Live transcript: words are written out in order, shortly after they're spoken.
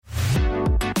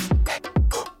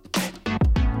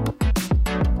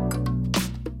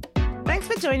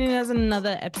joining us on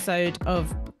another episode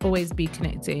of Always Be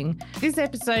Connecting. This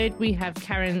episode, we have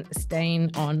Karen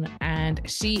Stein on, and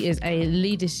she is a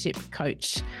leadership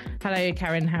coach. Hello,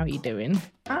 Karen. How are you doing?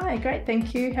 Hi, great.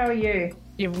 Thank you. How are you?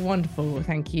 You're wonderful.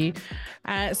 Thank you.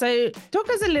 So talk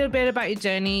us a little bit about your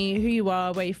journey, who you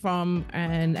are, where you're from,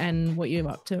 and what you're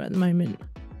up to at the moment.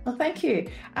 Well, thank you.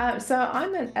 So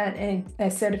I'm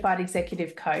a certified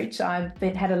executive coach. I've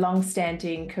had a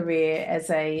long-standing career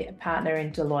as a partner in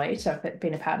Deloitte. I've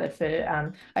been a partner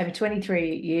for over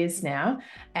 23 years now.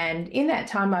 And in that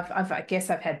time, I guess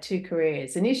I've had two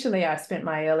careers. Initially, I spent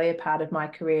my earlier part of my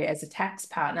career as a tax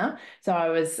partner. So I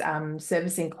was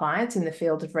servicing clients in the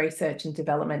field of research and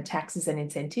development, taxes and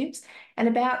incentives. And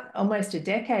about almost a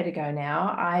decade ago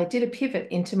now, I did a pivot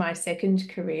into my second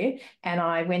career, and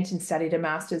I went and studied a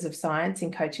Master's of Science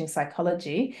in Coaching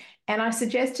Psychology. And I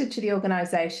suggested to the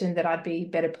organisation that I'd be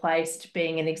better placed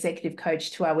being an executive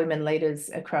coach to our women leaders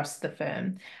across the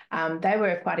firm. They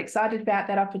were quite excited about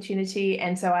that opportunity.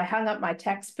 And so I hung up my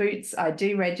tax boots. I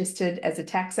deregistered as a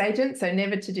tax agent, so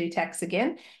never to do tax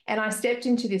again. And I stepped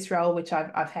into this role, which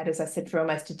I've had, as I said, for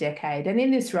almost a decade. And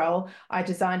in this role, I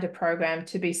designed a program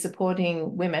to be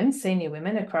supporting women, senior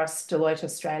women across Deloitte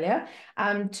Australia,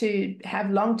 to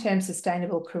have long-term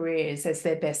sustainable careers as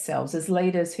their best selves, as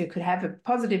leaders who could have a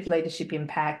positive leadership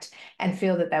impact and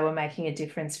feel that they were making a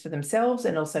difference for themselves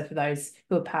and also for those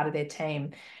who are part of their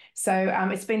team. So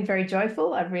it's been very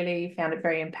joyful. I've really found it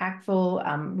very impactful.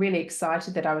 I'm really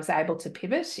excited that I was able to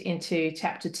pivot into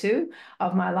chapter 2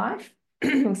 of my life,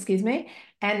 excuse me,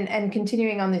 and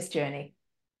continuing on this journey.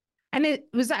 And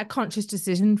was that a conscious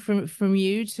decision from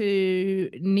you to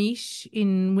niche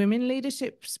in women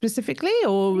leadership specifically,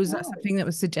 or was that something that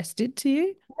was suggested to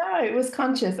you? No, it was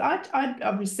conscious. I'd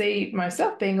obviously,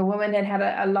 myself being a woman, had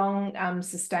a long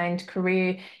sustained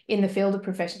career in the field of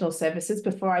professional services.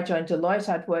 Before I joined Deloitte,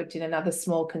 I'd worked in another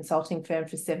small consulting firm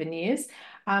for 7 years.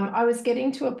 I was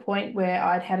getting to a point where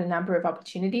I'd had a number of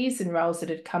opportunities and roles that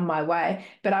had come my way,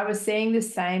 but I was seeing the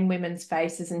same women's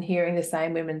faces and hearing the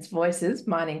same women's voices,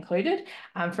 mine included,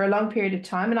 for a long period of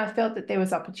time. And I felt that there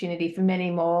was opportunity for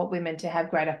many more women to have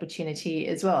great opportunity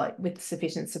as well with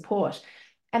sufficient support.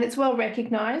 And it's well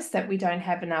recognised that we don't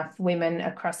have enough women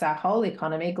across our whole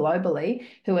economy globally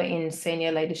who are in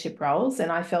senior leadership roles.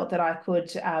 And I felt that I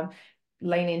could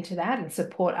lean into that and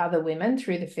support other women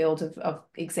through the field of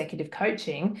executive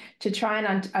coaching to try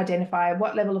and identify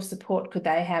what level of support could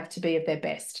they have to be of their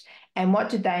best. And what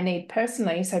did they need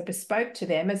personally, so bespoke to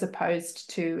them, as opposed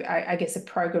to, I guess, a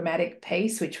programmatic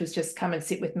piece, which was just come and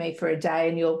sit with me for a day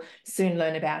and you'll soon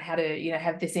learn about how to,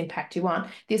 have this impact you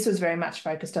want. This was very much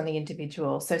focused on the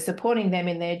individual. So supporting them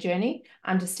in their journey,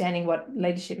 understanding what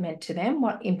leadership meant to them,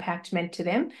 what impact meant to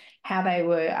them, how they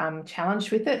were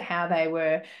challenged with it, how they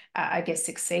were,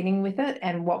 succeeding with it,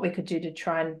 and what we could do to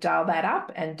try and dial that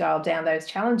up and dial down those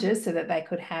challenges so that they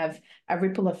could have a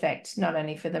ripple effect, not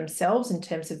only for themselves in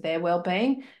terms of their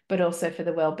well-being, but also for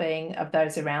the well-being of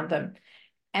those around them.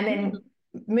 And then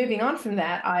moving on from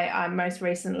that, I most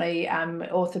recently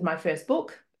authored my first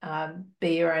book,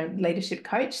 Be Your Own Leadership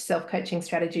Coach, Self-Coaching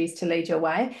Strategies to Lead Your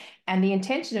Way. And the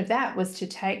intention of that was to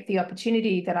take the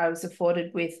opportunity that I was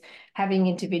afforded with having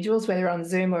individuals, whether on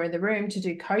Zoom or in the room, to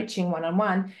do coaching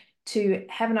one-on-one, to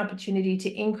have an opportunity to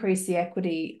increase the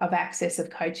equity of access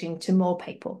of coaching to more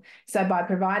people. So by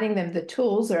providing them the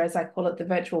tools, or as I call it, the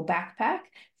virtual backpack,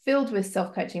 filled with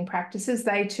self-coaching practices,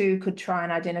 they too could try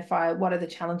and identify what are the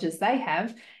challenges they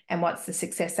have and what's the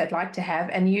success they'd like to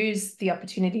have, and use the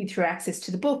opportunity through access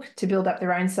to the book to build up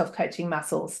their own self-coaching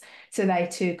muscles so they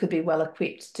too could be well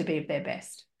equipped to be their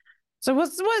best. So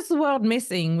what's the world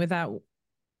missing without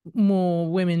more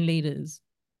women leaders?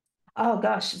 Oh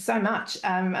gosh, so much.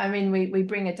 We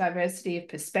bring a diversity of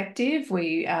perspective.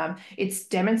 It's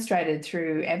demonstrated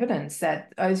through evidence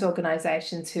that those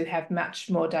organisations who have much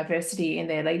more diversity in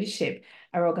their leadership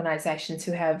are organisations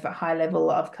who have a high level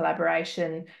of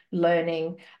collaboration,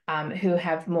 learning, who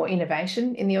have more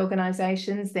innovation in the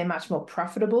organisations. They're much more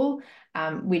profitable,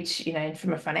 which,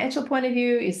 from a financial point of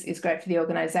view is great for the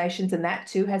organisations, and that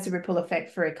too has a ripple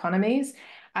effect for economies.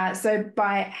 So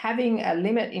by having a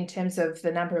limit in terms of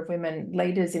the number of women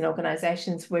leaders in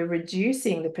organisations, we're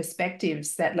reducing the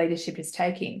perspectives that leadership is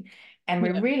taking. And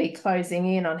we're really closing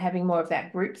in on having more of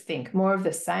that groupthink, more of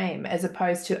the same, as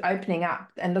opposed to opening up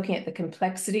and looking at the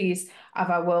complexities of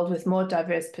our world with more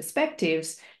diverse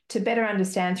perspectives to better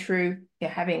understand through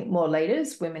having more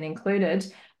leaders, women included,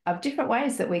 of different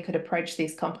ways that we could approach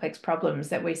these complex problems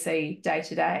that we see day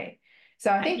to day. So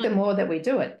I think the more that we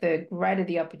do it, the greater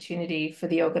the opportunity for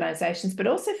the organisations, but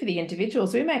also for the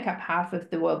individuals. We make up half of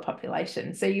the world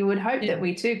population. So you would hope that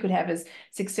we too could have as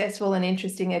successful and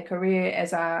interesting a career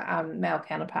as our male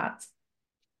counterparts.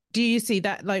 Do you see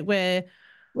that, like, where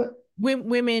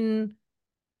women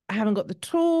haven't got the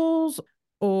tools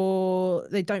or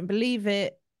they don't believe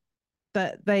it,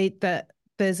 that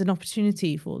there's an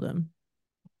opportunity for them?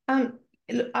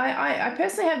 I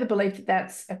personally have the belief that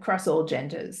that's across all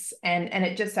genders. And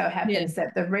it just so happens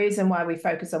that the reason why we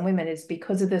focus on women is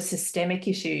because of the systemic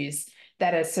issues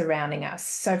that are surrounding us.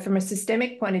 So from a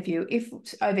systemic point of view, if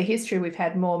over history we've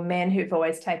had more men who've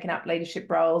always taken up leadership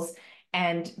roles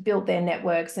and built their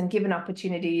networks and given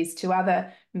opportunities to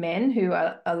other men who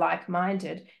are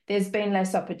like-minded, there's been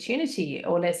less opportunity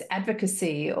or less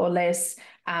advocacy or less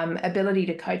ability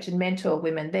to coach and mentor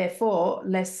women. Therefore,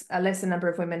 a lesser number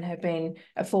of women have been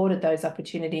afforded those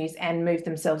opportunities and moved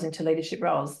themselves into leadership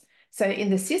roles. So in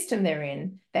the system they're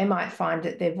in, they might find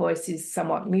that their voice is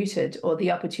somewhat muted, or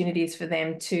the opportunities for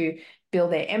them to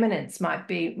build their eminence might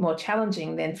be more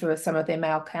challenging than for some of their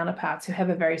male counterparts who have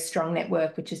a very strong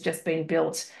network which has just been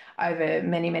built over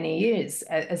many, many years,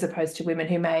 as opposed to women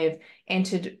who may have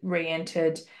entered,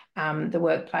 re-entered the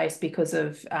workplace because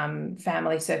of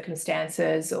family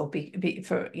circumstances or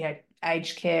for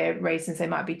aged care reasons. They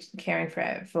might be caring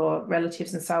for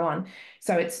relatives and so on.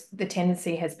 So it's the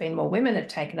tendency has been more women have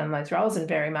taken on those roles, and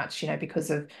very much,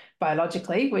 because of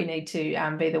biologically, we need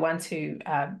to be the ones who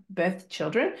birth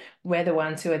children. We're the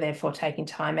ones who are therefore taking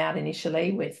time out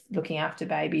initially with looking after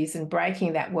babies and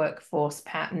breaking that workforce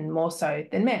pattern more so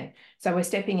than men. So we're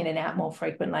stepping in and out more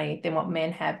frequently than what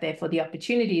men have. Therefore, the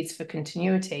opportunities for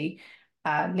continuity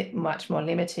are much more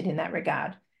limited in that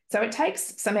regard. So it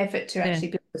takes some effort to actually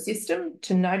build the system,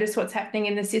 to notice what's happening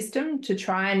in the system, to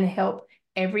try and help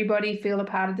everybody feel a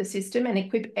part of the system and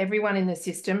equip everyone in the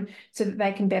system so that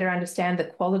they can better understand the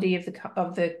quality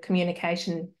of the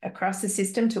communication across the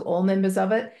system to all members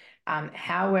of it,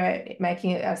 how we're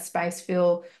making a space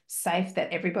feel safe,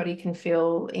 that everybody can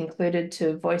feel included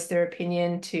to voice their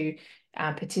opinion, to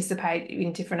participate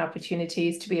in different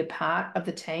opportunities, to be a part of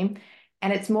the team.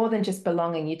 And it's more than just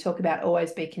belonging. You talk about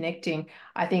always be connecting.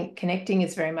 I think connecting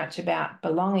is very much about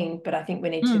belonging, but I think we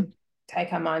need to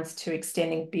take our minds to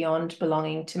extending beyond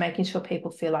belonging to making sure people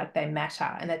feel like they matter.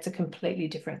 And that's a completely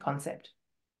different concept.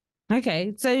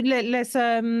 Okay, so let's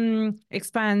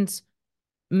expand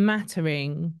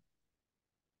mattering.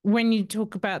 When you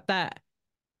talk about that,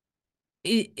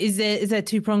 is there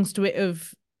two prongs to it,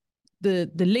 of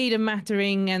the leader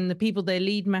mattering and the people they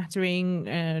lead mattering,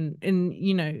 and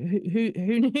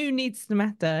who needs to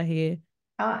matter here?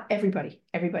 Everybody.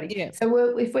 Yeah.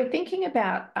 So if we're thinking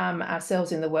about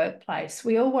ourselves in the workplace,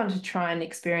 we all want to try and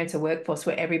experience a workforce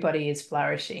where everybody is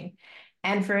flourishing.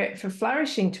 And for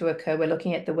flourishing to occur, we're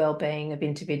looking at the well-being of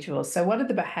individuals. So what are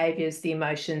the behaviours, the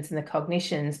emotions and the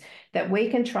cognitions that we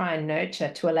can try and nurture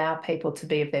to allow people to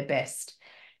be of their best?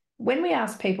 When we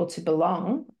ask people to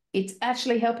belong, it's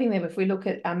actually helping them. If we look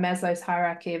at Maslow's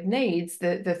hierarchy of needs,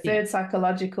 the third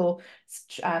psychological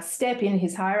step in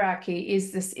his hierarchy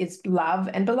is love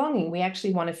and belonging. We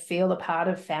actually want to feel a part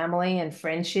of family and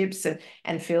friendships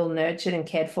and feel nurtured and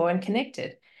cared for and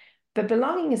connected. But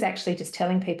belonging is actually just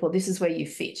telling people this is where you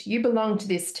fit. You belong to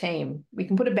this team. We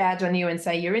can put a badge on you and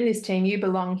say you're in this team, you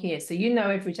belong here. So you know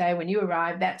every day when you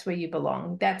arrive, that's where you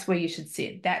belong. That's where you should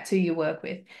sit. That's who you work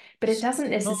with. But it doesn't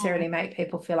necessarily make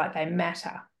people feel like they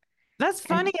matter. That's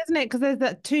funny, isn't it? Because there's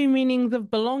that two meanings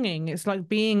of belonging. It's like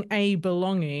being a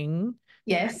belonging.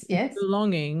 Yes.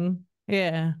 Belonging.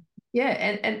 Yeah. Yeah,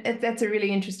 and that's a really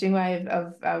interesting way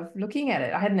of looking at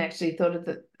it. I hadn't actually thought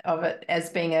of it as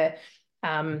being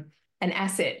an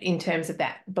asset in terms of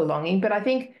that belonging. But I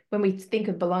think when we think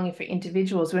of belonging for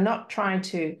individuals, we're not trying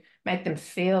to make them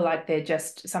feel like they're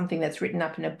just something that's written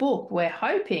up in a book. We're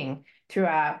hoping through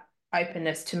our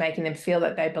openness to making them feel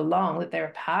that they belong, that they're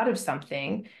a part of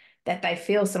something, that they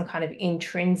feel some kind of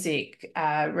intrinsic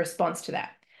response to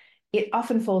that. It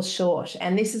often falls short,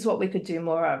 and this is what we could do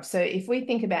more of. So if we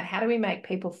think about how do we make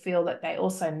people feel that they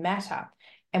also matter,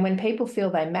 and when people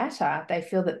feel they matter, they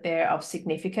feel that they're of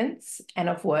significance and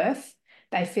of worth.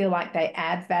 They feel like they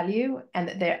add value and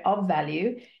that they're of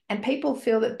value, and people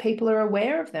feel that people are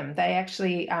aware of them. They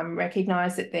actually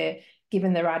recognise that they're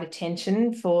given the right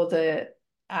attention for the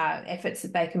efforts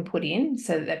that they can put in,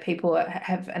 so that people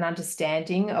have an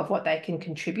understanding of what they can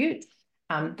contribute.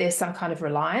 There's some kind of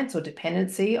reliance or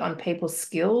dependency on people's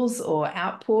skills or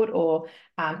output or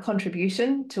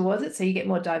contribution towards it. So you get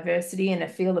more diversity and a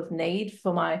feel of need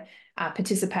for my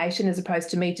participation, as opposed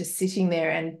to me just sitting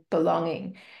there and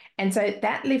belonging. And so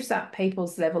that lifts up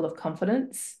people's level of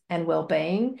confidence and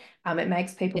well-being. It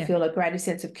makes people Yeah. feel a greater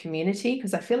sense of community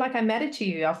because I feel like I matter to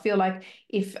you. I feel like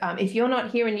if you're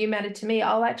not here and you matter to me,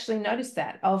 I'll actually notice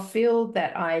that. I'll feel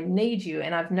that I need you,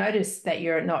 and I've noticed that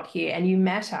you're not here and you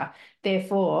matter.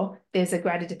 Therefore, there's a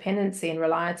greater dependency and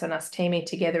reliance on us teaming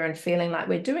together and feeling like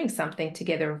we're doing something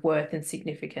together of worth and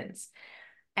significance.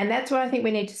 And that's what I think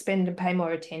we need to spend and pay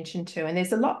more attention to. And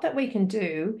there's a lot that we can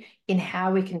do in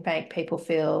how we can make people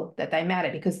feel that they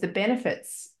matter, because the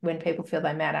benefits when people feel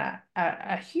they matter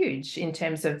are huge in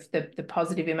terms of the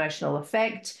positive emotional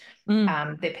effect,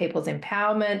 their people's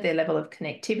empowerment, their level of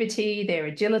connectivity, their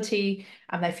agility.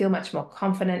 They feel much more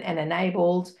confident and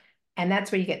enabled. And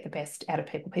that's where you get the best out of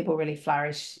people. People really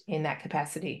flourish in that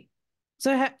capacity.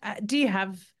 So do you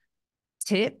have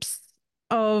tips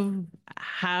of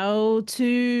how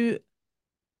to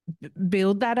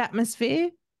build that atmosphere?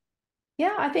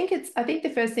 Yeah, I think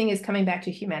the first thing is coming back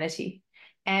to humanity.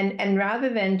 And rather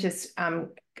than just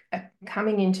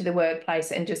coming into the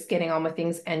workplace and just getting on with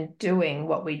things and doing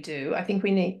what we do, I think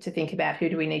we need to think about who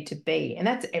do we need to be. And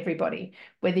that's everybody,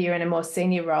 whether you're in a more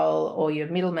senior role or you're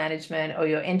middle management or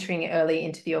you're entering early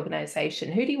into the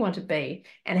organization. Who do you want to be?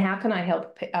 And how can I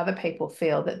help other people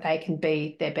feel that they can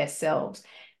be their best selves?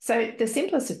 So the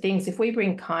simplest of things, if we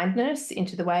bring kindness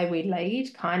into the way we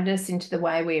lead, kindness into the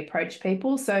way we approach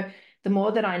people. So the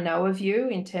more that I know of you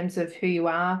in terms of who you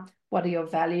are, what are your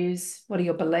values, what are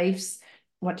your beliefs,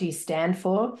 what do you stand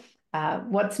for,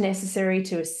 what's necessary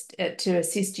to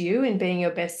assist you in being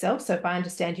your best self. So if I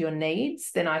understand your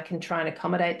needs, then I can try and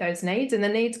accommodate those needs. And the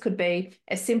needs could be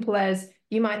as simple as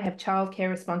you might have childcare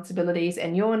responsibilities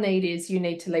and your need is you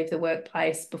need to leave the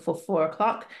workplace before 4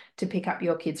 o'clock to pick up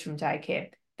your kids from daycare.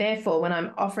 Therefore, when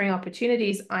I'm offering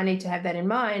opportunities, I need to have that in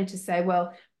mind to say,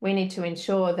 well, we need to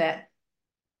ensure that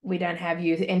we don't have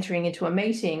you entering into a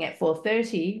meeting at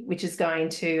 4:30, which is going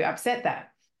to upset that.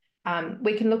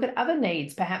 We can look at other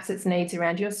needs. Perhaps it's needs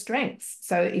around your strengths.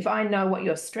 So if I know what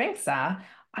your strengths are,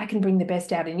 I can bring the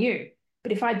best out in you.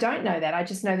 But if I don't know that, I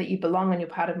just know that you belong and you're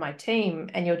part of my team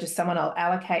and you're just someone I'll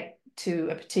allocate to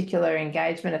a particular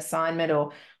engagement, assignment,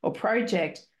 or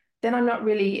project, then I'm not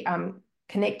really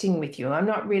connecting with you. I'm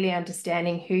not really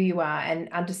understanding who you are and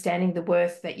understanding the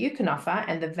worth that you can offer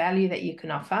and the value that you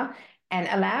can offer and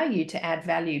allow you to add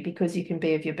value because you can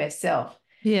be of your best self.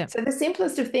 Yeah. So the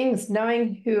simplest of things,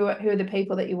 knowing who are the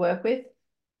people that you work with,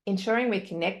 ensuring we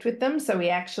connect with them. So we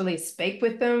actually speak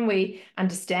with them, we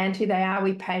understand who they are,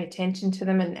 we pay attention to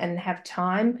them and have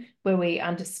time where we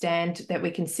understand that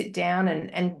we can sit down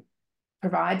and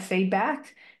provide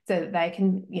feedback so that they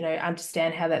can,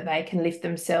 understand how that they can lift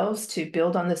themselves to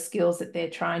build on the skills that they're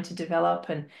trying to develop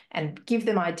and give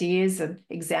them ideas and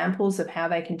examples of how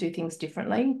they can do things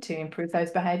differently to improve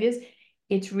those behaviors.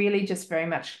 It's really just very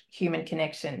much human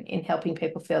connection in helping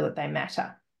people feel that they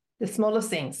matter. The smallest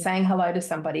things, saying hello to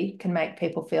somebody can make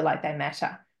people feel like they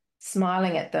matter.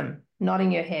 Smiling at them,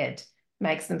 nodding your head,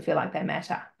 makes them feel like they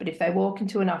matter. But if they walk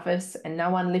into an office and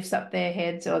no one lifts up their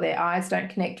heads or their eyes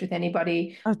don't connect with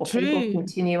anybody Oh, or people true.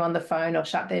 continue on the phone or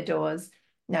shut their doors,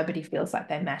 nobody feels like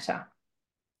they matter.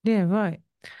 Yeah, right.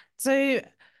 So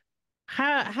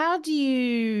how do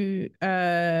you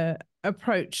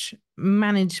approach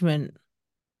management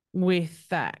with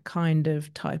that kind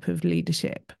of type of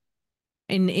leadership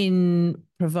in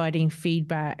providing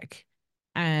feedback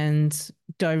and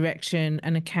direction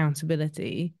and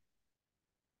accountability?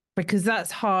 Because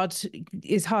that's hard.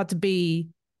 It's hard to be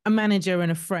a manager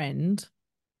and a friend,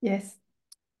 Yes.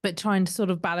 but trying to sort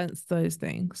of balance those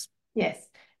things. Yes.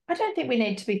 I don't think we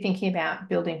need to be thinking about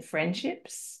building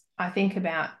friendships. I think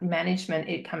about management,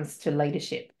 it comes to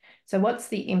leadership. So, what's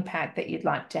the impact that you'd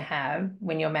like to have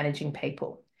when you're managing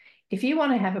people? If you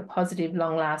want to have a positive,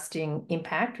 long lasting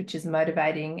impact, which is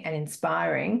motivating and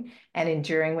inspiring and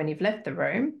enduring when you've left the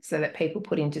room, so that people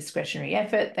put in discretionary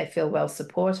effort, they feel well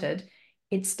supported,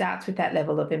 it starts with that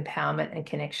level of empowerment and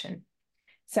connection.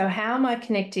 So, how am I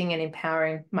connecting and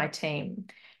empowering my team?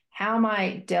 How am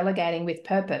I delegating with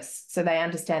purpose so they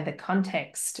understand the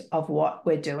context of what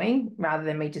we're doing rather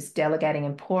than me just delegating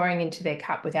and pouring into their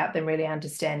cup without them really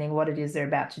understanding what it is they're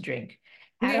about to drink?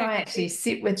 How do Yeah. I actually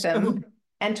sit with them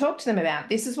and talk to them about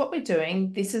this is what we're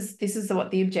doing, this is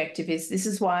what the objective is, this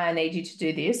is why I need you to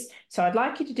do this. So I'd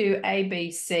like you to do A,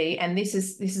 B, C, and this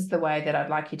is the way that I'd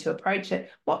like you to approach it.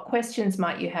 What questions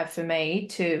might you have for me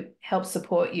to help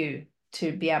support you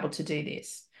to be able to do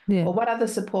this? Yeah. Or what other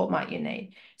support might you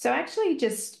need? So actually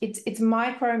just it's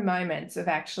micro moments of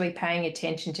actually paying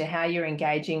attention to how you're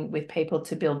engaging with people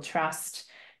to build trust,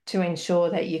 to ensure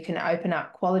that you can open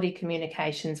up quality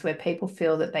communications where people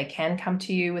feel that they can come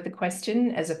to you with a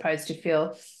question as opposed to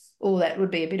feel, oh, that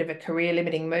would be a bit of a career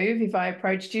limiting move if I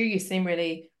approached you. You seem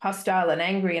really hostile and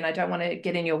angry, and I don't want to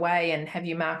get in your way and have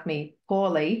you mark me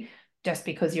poorly just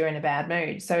because you're in a bad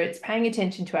mood. So it's paying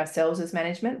attention to ourselves as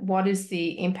management. What is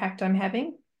the impact I'm having?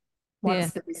 Yeah.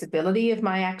 What's the visibility of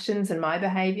my actions and my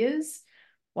behaviors?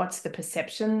 What's the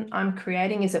perception I'm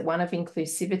creating? Is it one of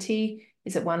inclusivity?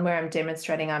 Is it one where I'm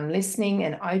demonstrating I'm listening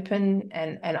and open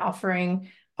and offering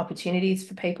opportunities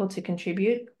for people to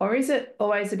contribute? Or is it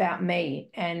always about me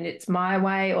and it's my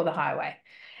way or the highway?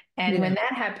 And Yeah. when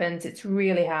that happens, it's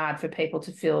really hard for people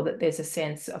to feel that there's a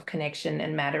sense of connection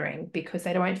and mattering because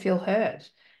they don't feel heard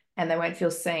and they won't feel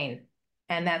seen.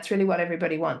 And that's really what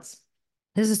everybody wants.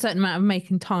 There's a certain amount of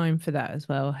making time for that as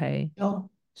well. Hey. Sure,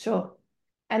 sure.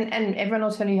 And everyone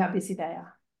will tell you how busy they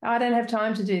are. I don't have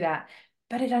time to do that.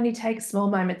 But it only takes small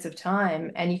moments of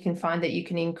time, and you can find that you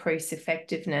can increase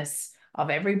effectiveness of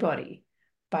everybody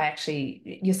by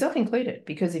actually yourself included.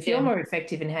 Because if you're Yeah. more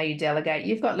effective in how you delegate,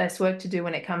 you've got less work to do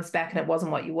when it comes back and it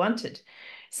wasn't what you wanted.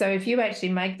 So if you actually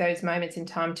make those moments in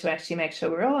time to actually make sure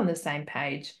we're all on the same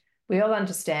page, we all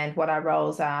understand what our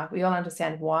roles are, we all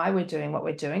understand why we're doing what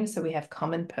we're doing, so we have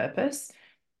common purpose,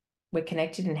 we're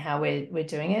connected in how we're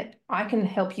doing it. I can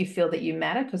help you feel that you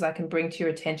matter because I can bring to your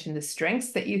attention the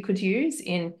strengths that you could use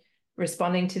in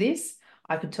responding to this.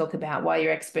 I could talk about why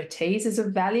your expertise is of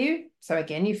value. So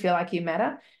again, you feel like you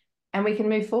matter and we can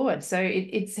move forward. So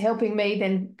it's helping me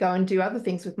then go and do other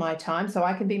things with my time so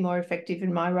I can be more effective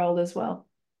in my role as well.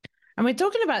 And we're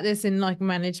talking about this in like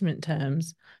management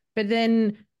terms, but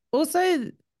then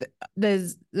also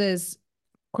there's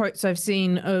quotes I've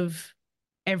seen of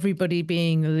everybody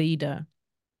being a leader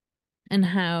and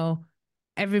how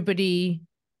everybody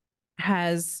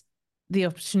has the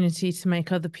opportunity to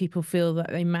make other people feel that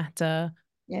they matter,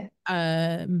 Yeah.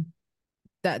 um,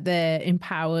 that they're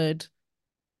empowered,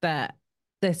 that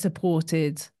they're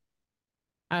supported.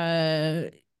 Uh,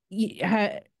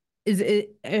 is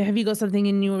it? Have you got something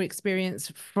in your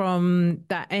experience from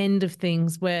that end of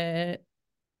things where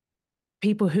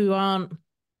people who aren't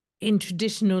in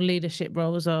traditional leadership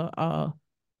roles are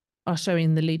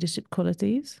showing the leadership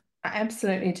qualities? I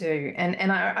absolutely do.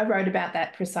 And I wrote about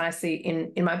that precisely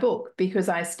in my book because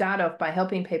I start off by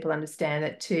helping people understand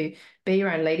that to be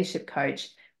your own leadership coach,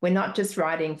 we're not just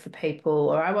writing for people,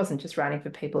 or I wasn't just writing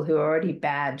for people who are already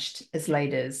badged as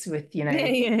leaders with, Yeah,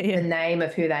 yeah, the yeah, name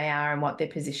of who they are and what their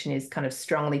position is kind of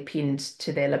strongly pinned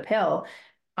to their lapel.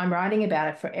 I'm writing about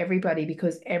it for everybody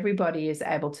because everybody is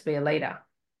able to be a leader.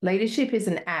 Leadership is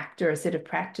an act or a set of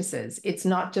practices. It's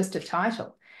not just a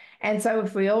title. And so,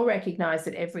 if we all recognize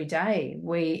that every day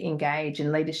we engage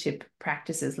in leadership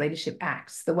practices, leadership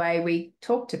acts, the way we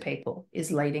talk to people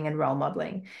is leading and role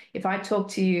modeling. If I talk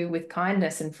to you with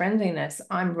kindness and friendliness,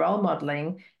 I'm role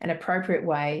modeling an appropriate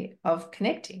way of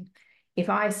connecting.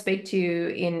 If I speak to you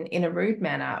in a rude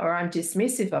manner or I'm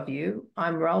dismissive of you,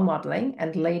 I'm role modeling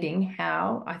and leading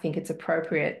how I think it's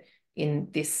appropriate in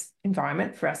this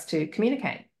environment for us to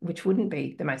communicate, which wouldn't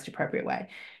be the most appropriate way.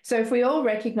 So if we all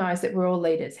recognize that we're all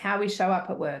leaders, how we show up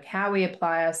at work, how we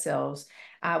apply ourselves,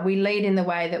 we lead in the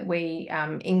way that we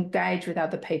engage with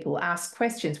other people, ask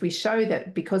questions. We show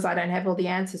that because I don't have all the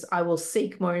answers, I will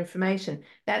seek more information.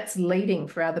 That's leading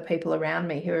for other people around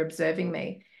me who are observing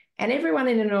me. And everyone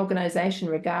in an organization,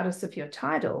 regardless of your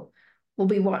title, will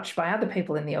be watched by other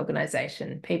people in the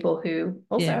organization, people who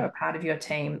also yeah, are part of your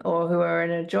team or who are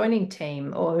an adjoining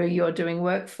team or who you're doing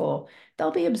work for.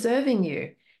 They'll be observing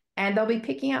you and they'll be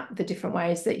picking up the different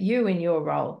ways that you in your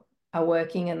role are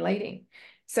working and leading.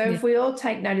 So yeah, if we all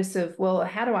take notice of, well,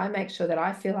 how do I make sure that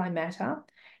I feel I matter?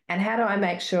 And how do I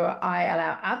make sure I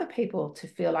allow other people to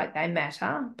feel like they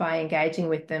matter by engaging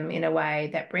with them in a way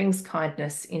that brings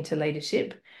kindness into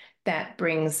leadership, that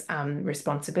brings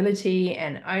responsibility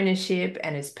and ownership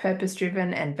and is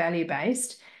purpose-driven and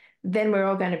value-based, then we're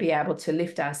all going to be able to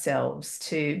lift ourselves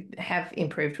to have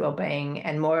improved well-being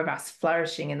and more of us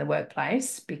flourishing in the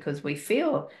workplace because we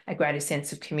feel a greater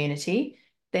sense of community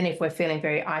than if we're feeling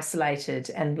very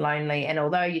isolated and lonely. And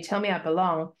although you tell me I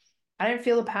belong, I don't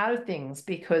feel a part of things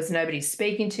because nobody's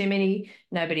speaking to me,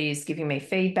 nobody's giving me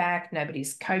feedback,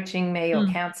 nobody's coaching me or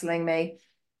mm. counseling me.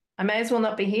 I may as well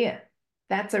not be here.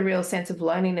 That's a real sense of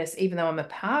loneliness, even though I'm a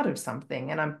part of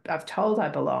something and I've told I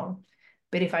belong.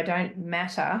 But if I don't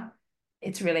matter,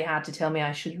 it's really hard to tell me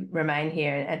I should remain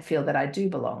here and feel that I do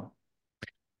belong.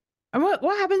 And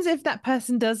what happens if that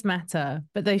person does matter,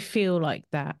 but they feel like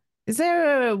that? Is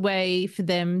there a way for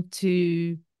them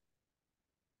to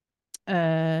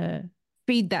uh,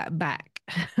 feed that back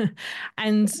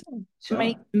and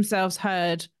make Sure. themselves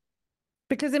heard?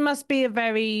 Because it must be a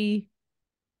very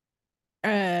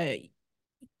uh,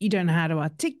 you don't know how to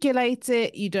articulate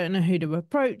it, you don't know who to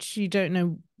approach, you don't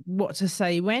know what to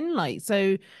say when. Like,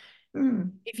 so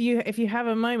if you have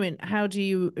a moment, how do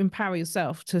you empower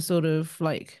yourself to sort of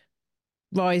like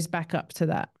rise back up to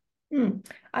that?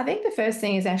 I think the first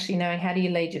thing is actually knowing how do you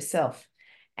lead yourself.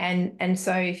 And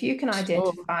so if you can Sure.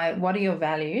 identify what are your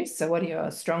values, so what are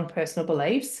your strong personal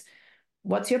beliefs,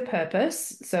 what's your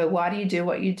purpose? So why do you do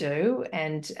what you do?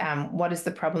 And what is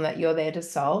the problem that you're there to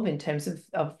solve in terms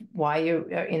of why you're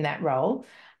in that role?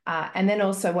 And then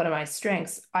also, what are my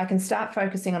strengths? I can start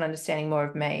focusing on understanding more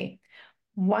of me.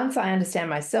 Once I understand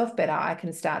myself better, I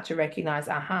can start to recognize,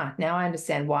 aha, now I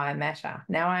understand why I matter.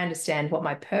 Now I understand what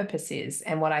my purpose is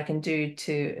and what I can do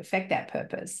to affect that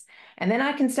purpose. And then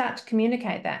I can start to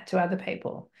communicate that to other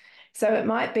people. So it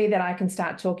might be that I can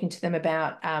start talking to them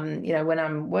about, when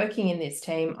I'm working in this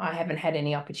team, I haven't had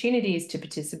any opportunities to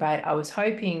participate. I was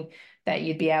hoping that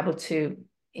you'd be able to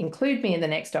include me in the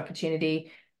next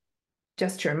opportunity.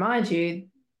 Just to remind you,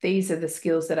 these are the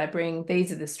skills that I bring.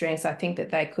 These are the strengths. I think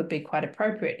that they could be quite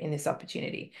appropriate in this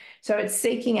opportunity. So it's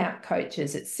seeking out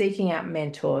coaches, it's seeking out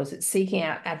mentors, it's seeking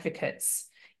out advocates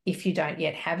if you don't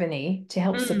yet have any to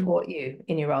help Mm. support you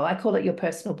in your role. I call it your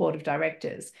personal board of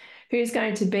directors, who's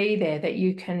going to be there that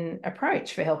you can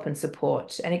approach for help and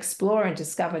support and explore and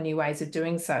discover new ways of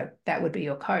doing so. That would be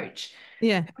your coach.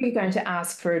 Yeah. Who are you going to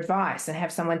ask for advice and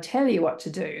have someone tell you what to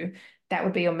do? That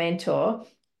would be your mentor.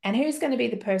 And who's going to be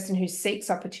the person who seeks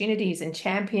opportunities and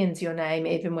champions your name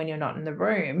even when you're not in the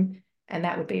room? And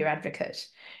that would be your advocate.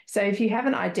 So if you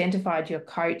haven't identified your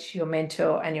coach, your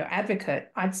mentor, and your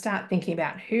advocate, I'd start thinking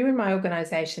about who in my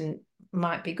organization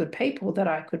might be good people that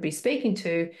I could be speaking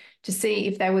to see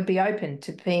if they would be open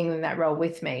to being in that role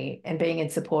with me and being in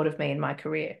support of me in my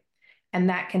career. And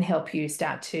that can help you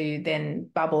start to then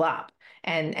bubble up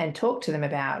and talk to them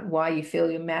about why you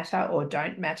feel you matter or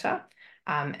don't matter.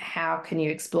 How can you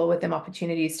explore with them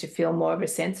opportunities to feel more of a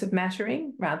sense of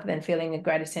mattering rather than feeling a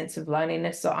greater sense of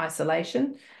loneliness or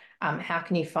isolation? How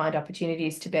can you find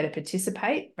opportunities to better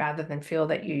participate rather than feel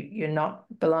that you're not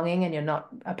belonging and you're not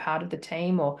a part of the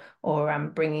team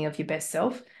or bringing of your best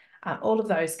self? All of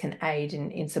those can aid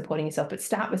in supporting yourself, but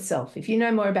start with self. If you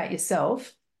know more about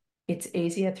yourself, it's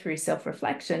easier through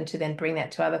self-reflection to then bring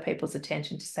that to other people's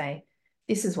attention to say,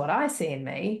 this is what I see in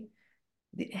me.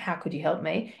 How could you help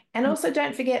me? And also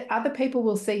don't forget, other people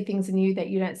will see things in you that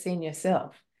you don't see in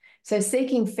yourself. So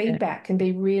seeking Yeah. feedback can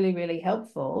be really, really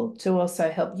helpful to also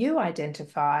help you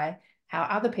identify how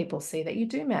other people see that you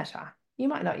do matter. You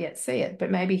might not yet see it,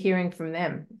 but maybe hearing from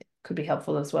them could be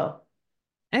helpful as well.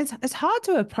 And it's hard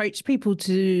to approach people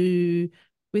to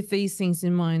with these things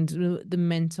in mind, the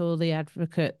mentor, the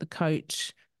advocate, the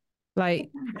coach. Like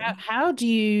how do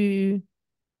you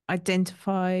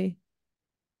identify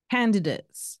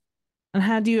candidates and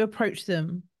how do you approach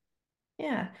them?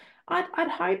 Yeah, I'd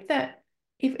hope that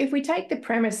if we take the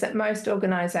premise that most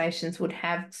organisations would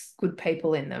have good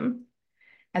people in them,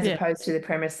 as Yeah. opposed to the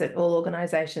premise that all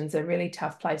organisations are really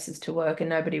tough places to work and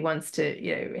nobody wants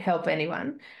to, help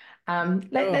anyone. Sure.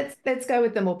 Let's go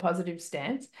with the more positive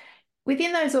stance.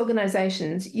 Within those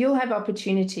organisations, you'll have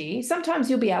opportunity. Sometimes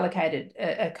you'll be allocated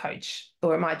a coach,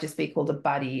 or it might just be called a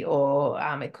buddy, or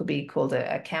it could be called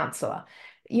a counsellor.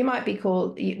 You might be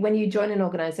called, when you join an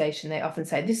organisation, they often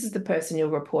say, this is the person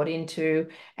you'll report into,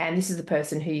 and this is the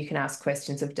person who you can ask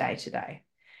questions of day to day.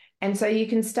 And so you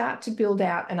can start to build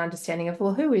out an understanding of,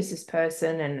 well, who is this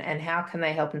person and how can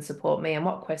they help and support me and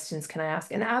what questions can I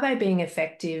ask? And are they being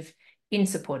effective in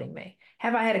supporting me?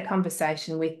 Have I had a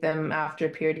conversation with them after a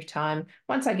period of time,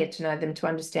 once I get to know them, to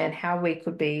understand how we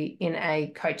could be in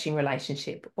a coaching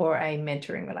relationship or a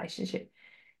mentoring relationship?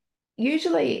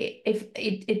 Usually if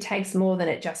it takes more than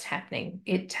it just happening.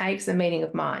 It takes a meeting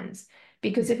of minds.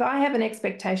 Because if I have an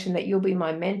expectation that you'll be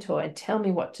my mentor and tell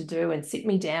me what to do and sit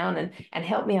me down and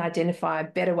help me identify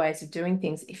better ways of doing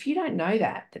things, if you don't know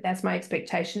that that's my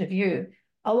expectation of you,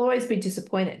 I'll always be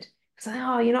disappointed. Because,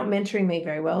 oh, you're not mentoring me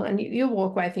very well. And you'll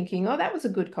walk away thinking, oh, that was a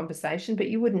good conversation, but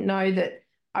you wouldn't know that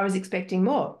I was expecting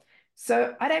more.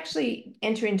 So I'd actually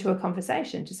enter into a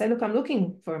conversation to say, look, I'm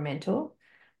looking for a mentor.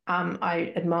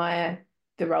 I admire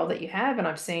the role that you have, and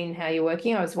I've seen how you're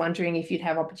working. I was wondering if you'd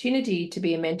have opportunity to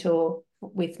be a mentor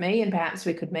with me, and perhaps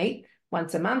we could meet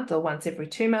once a month or once every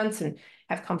 2 months and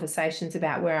have conversations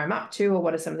about where I'm up to or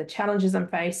what are some of the challenges I'm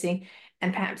facing.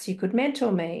 And perhaps you could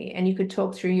mentor me and you could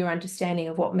talk through your understanding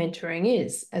of what mentoring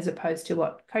is as opposed to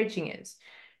what coaching is.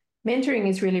 Mentoring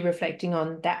is really reflecting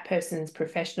on that person's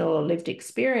professional or lived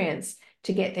experience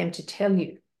to get them to tell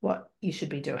you what you should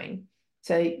be doing.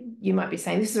 So you might be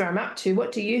saying, this is where I'm up to.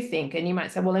 What do you think? And you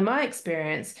might say, well, in my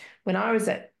experience, when I was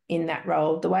in that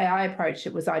role. The way I approached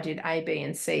it was I did A, B,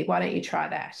 and C. Why don't you try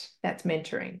that? That's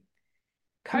mentoring. Mm.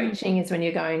 Coaching is when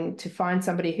you're going to find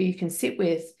somebody who you can sit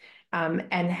with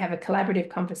and have a collaborative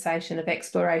conversation of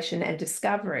exploration and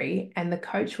discovery. And the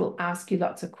coach will ask you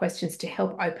lots of questions to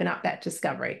help open up that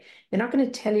discovery. They're not going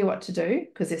to tell you what to do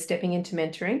because they're stepping into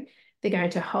mentoring. They're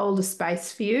going to hold a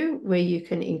space for you where you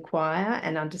can inquire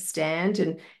and understand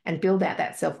and build out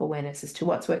that self-awareness as to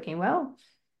what's working well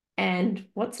and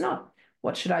what's not.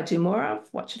 What should I do more of?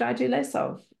 What should I do less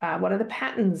of? What are the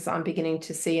patterns I'm beginning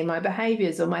to see in my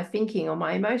behaviors or my thinking or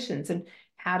my emotions? And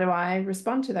how do I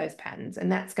respond to those patterns?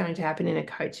 And that's going to happen in a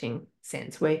coaching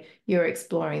sense where you're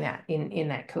exploring that in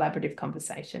that collaborative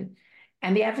conversation.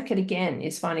 And the advocate, again,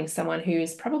 is finding someone who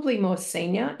is probably more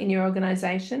senior in your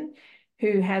organization,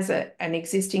 who has an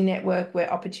existing network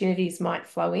where opportunities might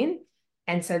flow in,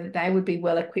 and so that they would be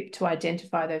well equipped to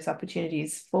identify those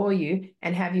opportunities for you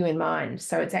and have you in mind.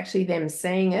 So it's actually them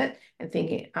seeing it and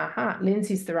thinking, aha,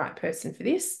 Lindsay's the right person for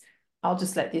this. I'll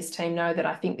just let this team know that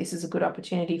I think this is a good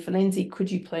opportunity for Lindsay.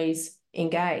 Could you please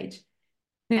engage?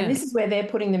 And Yeah. this is where they're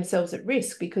putting themselves at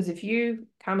risk, because if you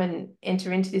come and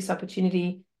enter into this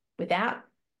opportunity without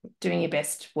doing your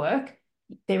best work,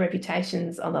 their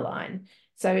reputation's on the line.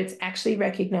 So it's actually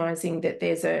recognizing that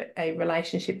there's a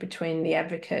relationship between the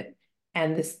advocate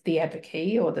and the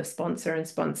advocee or the sponsor and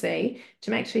sponsee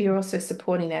to make sure you're also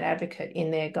supporting that advocate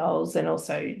in their goals and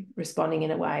also responding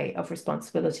in a way of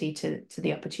responsibility to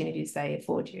the opportunities they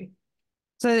afford you.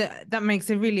 So that makes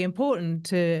it really important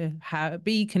to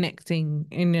be connecting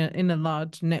in a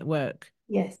large network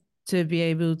Yes. to be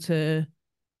able to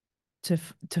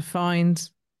find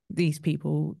these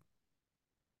people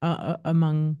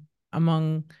among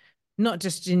not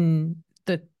just in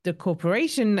the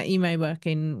corporation that you may work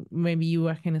in. Maybe you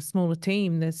work in a smaller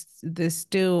team. There's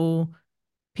still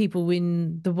people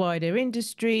in the wider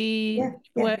industry, Yeah.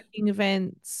 Yeah. working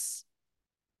events,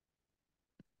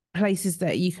 places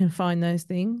that you can find those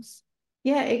things.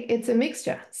 Yeah, it's a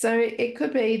mixture. So it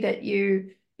could be that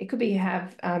it could be you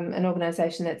have an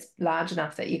organization that's large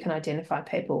enough that you can identify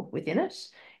people within it.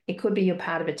 It could be you're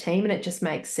part of a team and it just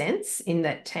makes sense in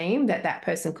that team that that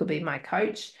person could be my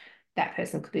coach, that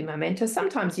person could be my mentor.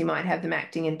 Sometimes you might have them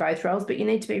acting in both roles, but you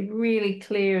need to be really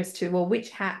clear as to, well,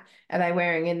 which hat are they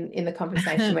wearing in the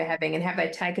conversation we're having, and have they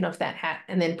taken off that hat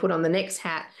and then put on the next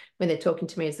hat when they're talking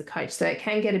to me as a coach? So it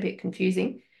can get a bit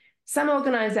confusing. Some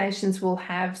organisations will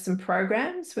have some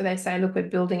programs where they say, look, we're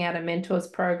building out a mentors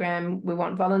program. We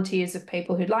want volunteers of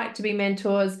people who'd like to be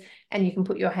mentors, and you can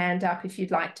put your hand up if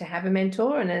you'd like to have a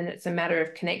mentor. And then it's a matter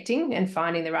of connecting and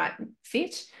finding the right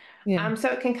fit. Yeah. So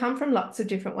it can come from lots of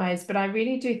different ways, but I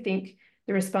really do think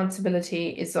the responsibility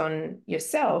is on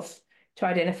yourself to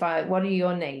identify what are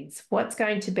your needs, what's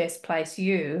going to best place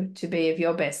you to be of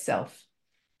your best self.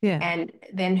 Yeah. And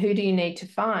then who do you need to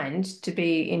find to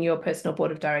be in your personal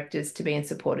board of directors to be in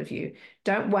support of you?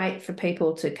 Don't wait for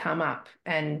people to come up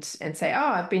and say, oh,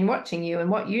 I've been watching you and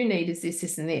what you need is this,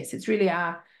 this, and this. It's really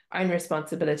our own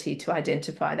responsibility to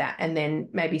identify that and then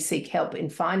maybe seek help in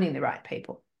finding the right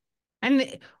people.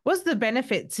 And what's the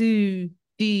benefit to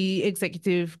the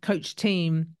executive coach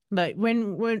team? Like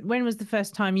when was the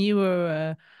first time you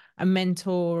were a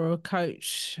mentor or a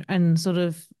coach, and sort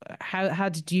of how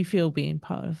did you feel being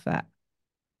part of that?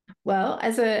 Well,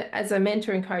 as a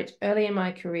mentor and coach early in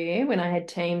my career, when I had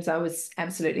teams, I was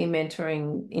absolutely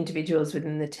mentoring individuals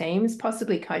within the teams,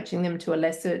 possibly coaching them to a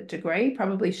lesser degree.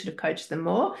 Probably should have coached them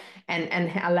more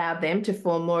and allowed them to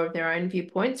form more of their own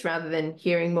viewpoints rather than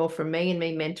hearing more from me and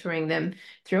me mentoring them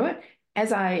through it.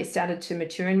 As I started to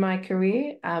mature in my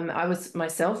career, I was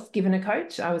myself given a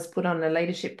coach. I was put on a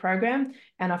leadership program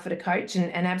and offered a coach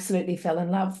and absolutely fell in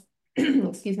love,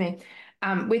 excuse me,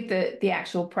 with the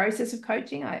actual process of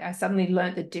coaching. I suddenly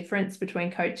learned the difference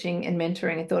between coaching and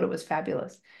mentoring and thought it was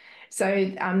fabulous.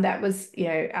 So that was,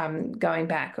 going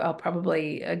back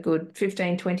probably a good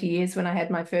 15, 20 years when I had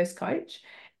my first coach.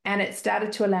 And it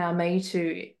started to allow me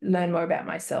to learn more about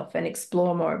myself and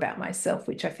explore more about myself,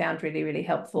 which I found really, really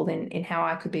helpful in how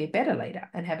I could be a better leader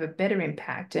and have a better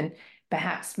impact and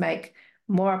perhaps make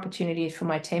more opportunities for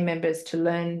my team members to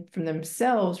learn from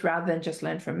themselves rather than just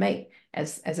learn from me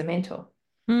as a mentor.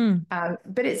 Mm.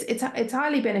 But it's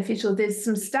highly beneficial. There's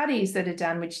some studies that are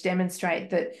done which demonstrate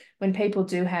that when people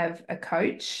do have a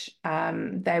coach,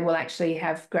 they will actually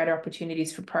have greater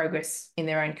opportunities for progress in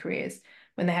their own careers.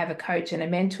 When they have a coach and a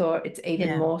mentor, it's even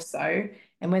Yeah. more so.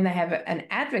 And when they have an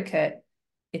advocate,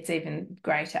 it's even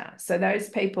greater. So those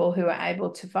people who are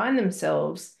able to find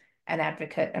themselves an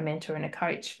advocate, a mentor, and a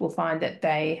coach will find that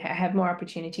they have more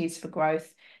opportunities for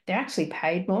growth. they're actually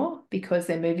paid more because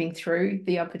they're moving through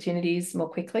the opportunities more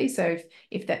quickly. So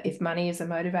if money is a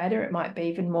motivator, it might be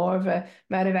even more of a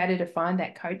motivator to find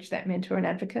that coach, that mentor and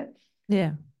advocate.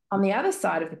 Yeah. On the other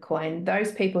side of the coin,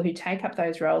 those people who take up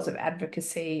those roles of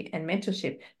advocacy and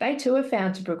mentorship, they too are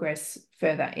found to progress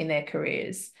further in their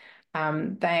careers.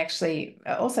 They actually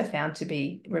are also found to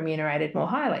be remunerated more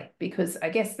highly because I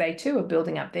guess they too are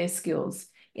building up their skills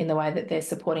in the way that they're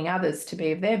supporting others to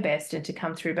be of their best and to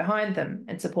come through behind them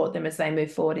and support them as they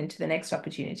move forward into the next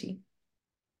opportunity.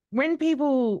 When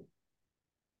people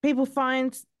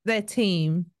find their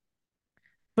team,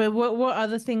 but what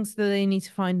other things do they need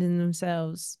to find in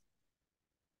themselves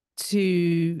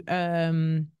to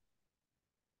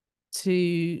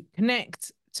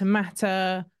connect, to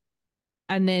matter,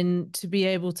 and then to be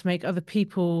able to make other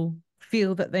people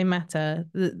feel that they matter?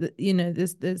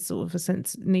 There's sort of a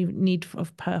sense need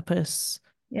of purpose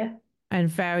Yeah. and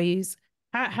values.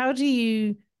 How do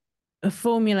you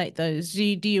formulate those? Do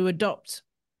you adopt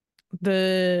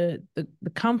the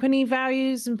company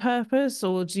values and purpose,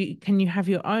 or can you have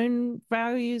your own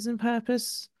values and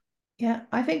purpose? Yeah,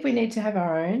 I think we need to have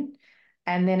our own.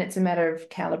 And then it's a matter of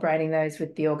calibrating those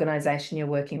with the organization you're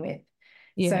working with.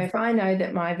 So Yeah. if I know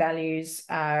that my values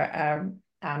are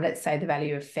let's say the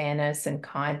value of fairness and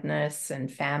kindness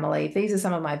and family, these are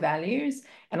some of my values,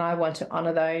 and I want to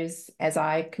honor those as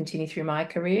I continue through my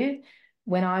career.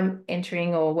 When I'm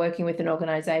entering or working with an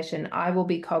organization, I will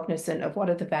be cognizant of what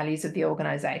are the values of the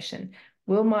organization.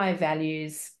 Will my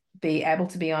values be able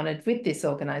to be honored with this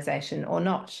organization or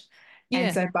not? And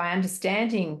Yeah. so by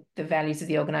understanding the values of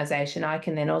the organization, I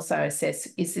can then also assess,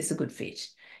 is this a good fit?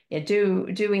 Yeah, do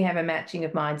we have a matching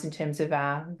of minds in terms of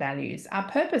our values? Our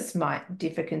purpose might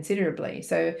differ considerably.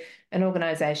 So an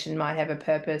organization might have a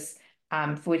purpose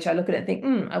for which I look at it and think,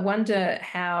 I wonder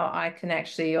how I can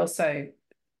actually also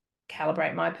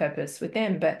calibrate my purpose with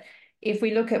them. But if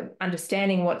we look at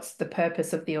understanding what's the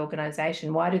purpose of the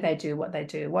organization, why do they do what they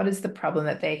do? What is the problem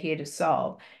that they're here to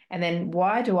solve? And then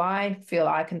why do I feel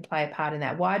I can play a part in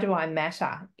that? Why do I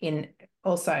matter in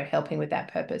also helping with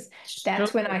that purpose? Sure.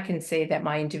 That's when I can see that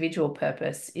my individual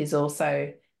purpose is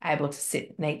also able to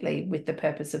sit neatly with the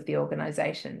purpose of the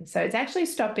organization. So it's actually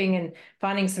stopping and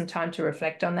finding some time to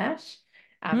reflect on that.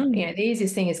 The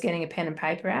easiest thing is getting a pen and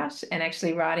paper out and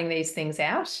actually writing these things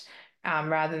out,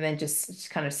 rather than just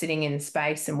kind of sitting in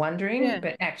space and wondering, Yeah.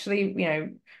 but actually,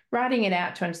 writing it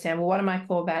out to understand, well, what are my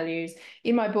core values?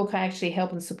 In my book, I actually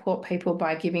help and support people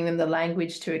by giving them the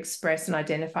language to express and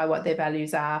identify what their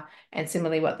values are and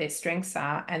similarly what their strengths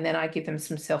are. And then I give them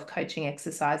some self-coaching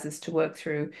exercises to work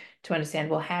through to understand,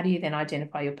 well, how do you then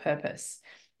identify your purpose?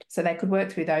 So they could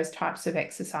work through those types of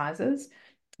exercises.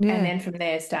 And Yeah. then from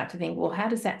there, start to think, well, how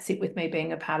does that sit with me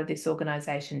being a part of this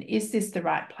organization? Is this the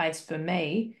right place for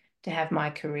me to have my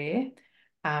career?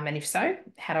 And if so,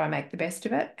 how do I make the best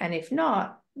of it? And if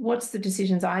not, what's the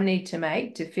decisions I need to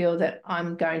make to feel that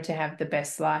I'm going to have the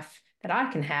best life that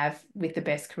I can have with the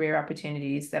best career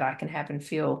opportunities that I can have and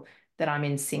feel that I'm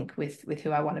in sync with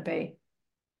who I want to be?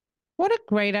 What a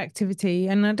great activity.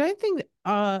 And I don't think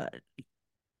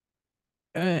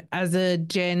as a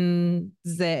Gen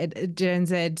Z, Gen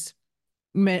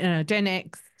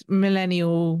X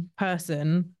millennial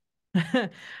person,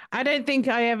 I don't think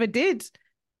I ever did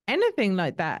anything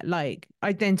like that, like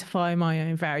identify my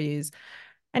own values.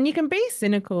 And you can be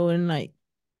cynical and like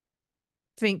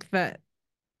think that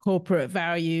corporate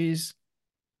values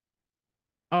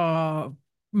are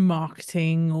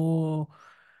marketing or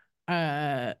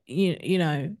empty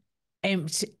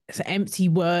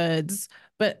words,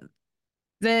 but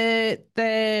they're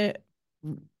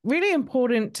really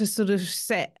important to sort of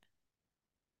set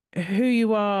who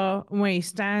you are and where you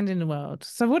stand in the world.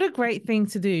 So what a great thing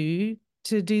to do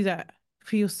that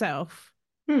for yourself.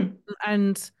 Hmm.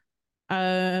 And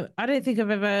I don't think I've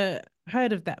ever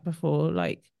heard of that before.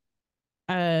 Like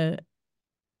uh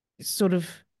sort of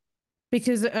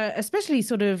because especially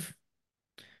sort of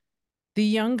the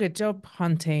younger job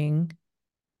hunting,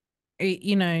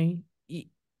 you know, you,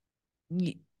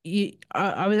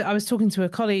 I was talking to a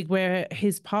colleague where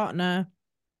his partner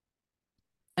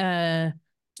uh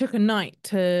took a night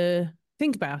to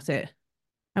think about it,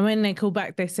 and when they called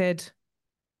back, they said,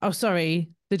 "Oh, sorry,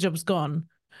 the job's gone,"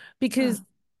 because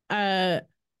Oh, uh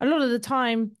a lot of the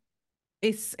time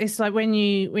it's like when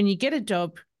you get a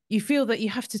job, you feel that you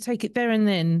have to take it there and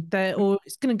then, that or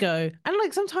it's going to go, and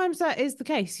like sometimes that is the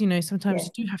case. Sometimes yeah.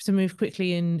 you do have to move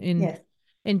quickly Yes.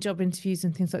 in job interviews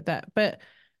and things like that. But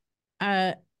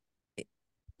uh,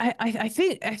 I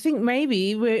think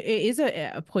maybe it is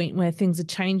at a point where things are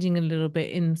changing a little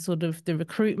bit in sort of the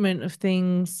recruitment of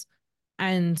things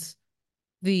and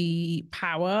the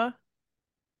power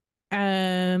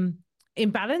um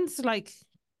imbalance, like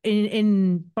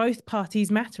in both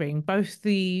parties mattering, both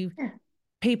the Yeah.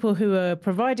 people who are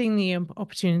providing the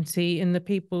opportunity and the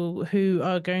people who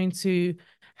are going to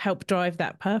help drive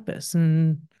that purpose,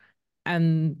 and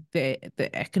the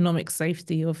economic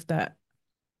safety of that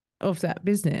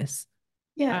business.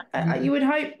 Yeah, you Um, would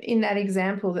hope in that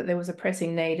example that there was a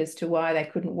pressing need as to why they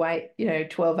couldn't wait,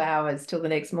 12 hours till the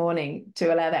next morning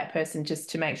to allow that person just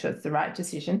to make sure it's the right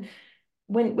decision.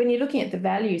 When you're looking at the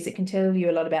values, it can tell you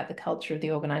a lot about the culture of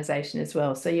the organization as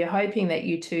well. So you're hoping that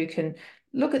you two can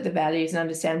look at the values and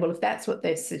understand, well, if that's what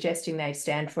they're suggesting they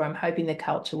stand for, I'm hoping the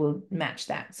culture will match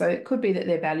that. So it could be that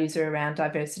their values are around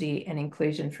diversity and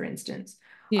inclusion, for instance.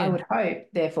 I yeah, would hope,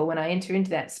 therefore, when I enter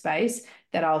into that space,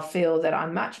 that I'll feel that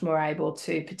I'm much more able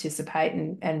to participate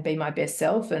and be my best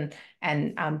self and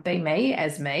be me,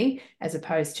 as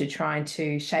opposed to trying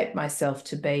to shape myself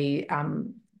to be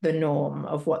the norm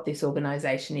of what this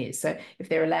organisation is. So if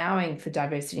they're allowing for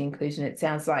diversity and inclusion, it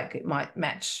sounds like it might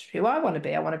match who I want to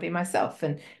be. I want to be myself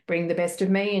and bring the best of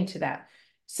me into that.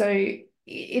 So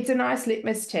it's a nice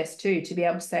litmus test too, to be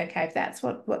able to say, okay, if that's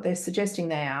what they're suggesting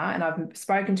they are, and I've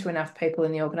spoken to enough people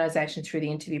in the organisation through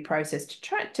the interview process to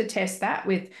try to test that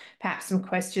with perhaps some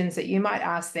questions that you might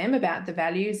ask them about the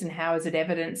values and how is it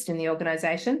evidenced in the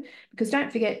organisation. Because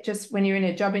don't forget, just when you're in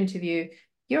a job interview,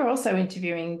 you're also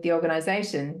interviewing the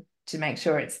organisation to make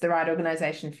sure it's the right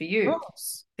organisation for of you.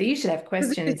 course. So you should have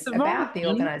Because if it's questions the wrong about the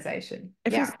one, organisation.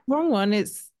 if it's Yeah, the wrong one,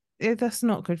 that's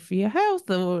not good for your health,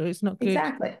 or it's not good.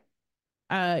 exactly.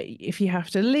 If you have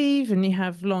to leave and you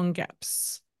have long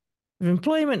gaps of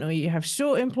employment, or you have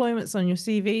short employments on your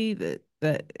CV,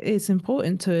 that it's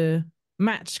important to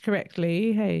match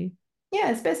correctly. Hey, Yeah,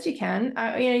 as best you can.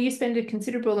 You spend a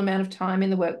considerable amount of time in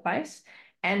the workplace,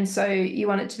 and so you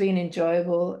want it to be an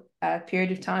enjoyable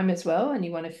period of time as well, and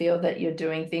you want to feel that you're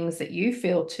doing things that you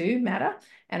feel too matter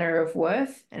and are of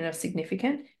worth and are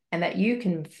significant, and that you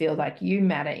can feel like you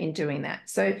matter in doing that.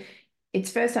 So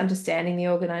it's first understanding the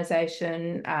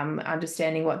organization,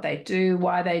 understanding what they do,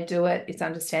 why they do it. It's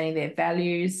understanding their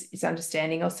values. It's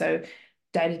understanding also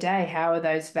day to day, how are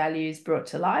those values brought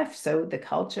to life? So the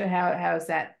culture, how is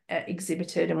that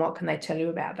exhibited, and what can they tell you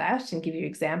about that and give you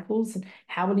examples? And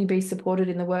how will you be supported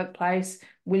in the workplace?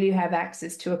 Will you have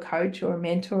access to a coach or a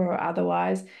mentor or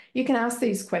otherwise? You can ask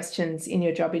these questions in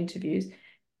your job interviews.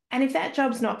 And if that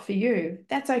job's not for you,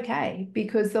 that's okay,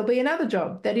 because there'll be another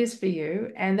job that is for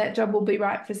you, and that job will be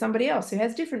right for somebody else who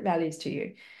has different values to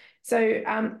you. So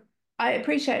I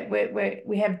appreciate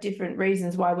we have different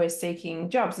reasons why we're seeking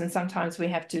jobs, and sometimes we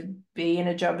have to be in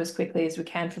a job as quickly as we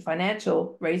can for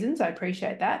financial reasons. I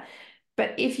appreciate that.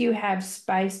 But if you have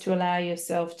space to allow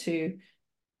yourself to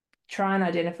try and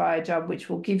identify a job which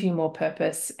will give you more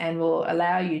purpose and will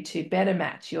allow you to better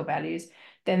match your values,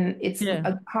 then it's yeah,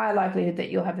 a higher likelihood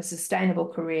that you'll have a sustainable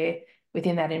career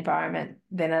within that environment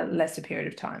than a lesser period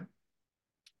of time.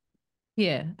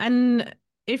 yeah. And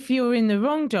if you're in the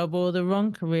wrong job or the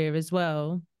wrong career as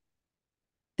well,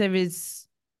 there is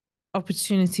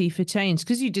opportunity for change,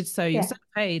 because you did so Yeah, yourself.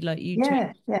 Hey, like you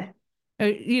changed. yeah,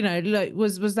 yeah. Like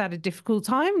was that a difficult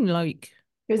time? Like,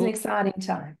 It was an or, exciting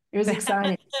time. It was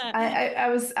exciting. I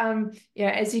was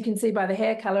as you can see by the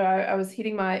hair color, I was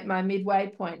hitting my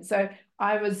midway point. So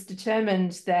I was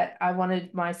determined that I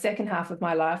wanted my second half of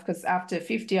my life, because after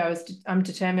 50, I'm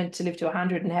determined to live to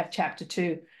 100 and have chapter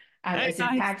two as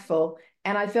nice. impactful.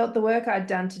 And I felt the work I'd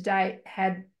done to date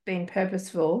had been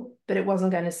purposeful, but it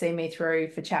wasn't going to see me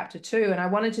through for chapter two. And I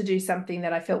wanted to do something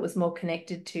that I felt was more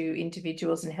connected to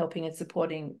individuals and helping and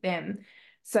supporting them.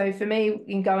 So for me,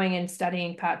 in going and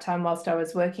studying part-time whilst I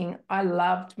was working, I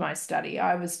loved my study.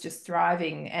 I was just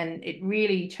thriving, and it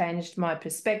really changed my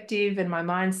perspective and my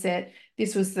mindset.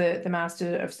 This was the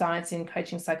Master of Science in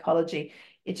Coaching Psychology.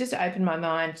 It just opened my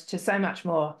mind to so much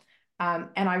more.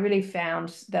 And I really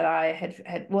found that I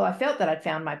felt that I'd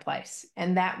found my place.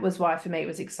 And that was why for me it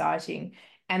was exciting.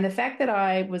 And the fact that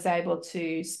I was able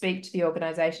to speak to the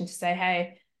organization to say,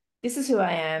 hey, this is who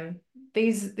I am.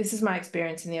 This is my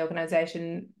experience in the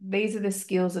organization. These are the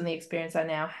skills and the experience I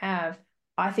now have.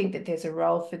 I think that there's a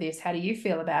role for this. How do you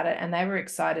feel about it? And they were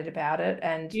excited about it.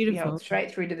 And Beautiful.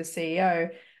 straight through to the CEO.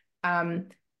 Um,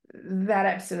 that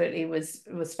absolutely was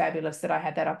fabulous that I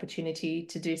had that opportunity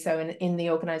to do so in the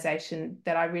organization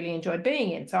that I really enjoyed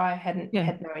being in. So I hadn't Yeah.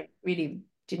 had no really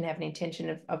didn't have an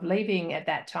intention of leaving at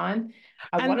that time.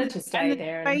 I And wanted to and stay the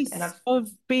there, and space I've of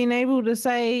being able to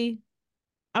say,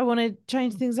 I want to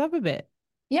change things up a bit.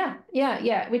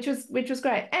 yeah, which was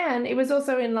great. And it was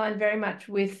also in line very much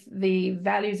with the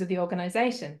values of the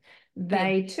organization. Yeah.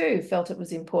 they too felt it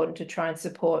was important to try and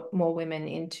support more women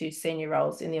into senior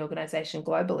roles in the organisation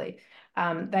globally.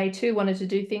 They too wanted to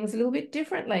do things a little bit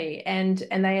differently, and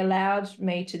they allowed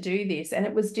me to do this. And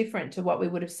it was different to what we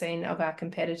would have seen of our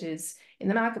competitors in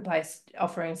the marketplace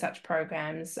offering such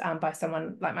programs by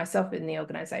someone like myself in the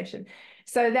organisation.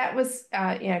 So that was,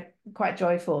 quite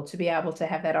joyful to be able to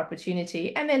have that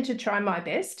opportunity, and then to try my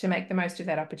best to make the most of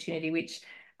that opportunity, which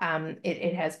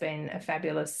it has been a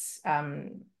fabulous,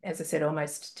 as I said,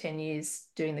 almost 10 years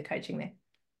doing the coaching there.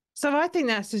 So I think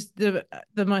that's just the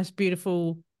most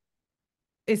beautiful.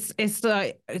 It's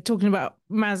like talking about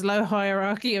Maslow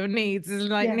hierarchy of needs. It's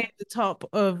like Yeah. near the top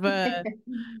of uh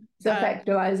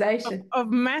Self-actualization.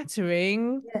 of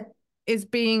mattering Yeah. is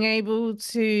being able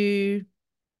to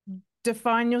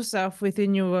define yourself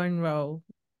within your own role,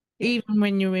 Yeah. even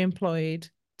when you're employed,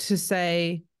 to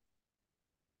say,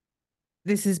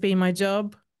 this has been my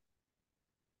job.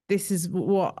 This is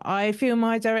what I feel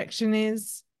my direction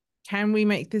is. Can we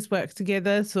make this work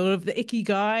together? Sort of the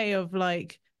ikigai of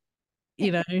like, Yeah.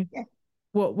 you know, Yeah.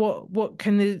 what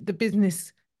can the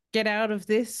business get out of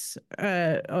this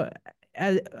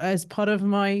as part of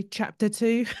my chapter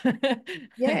two?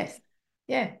 Yes.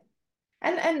 Yeah.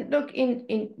 And look,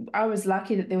 in I was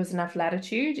lucky that there was enough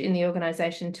latitude in the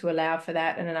organisation to allow for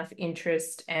that, and enough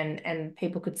interest, and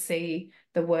people could see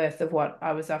the worth of what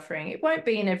I was offering. It won't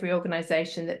be in every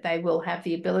organisation that they will have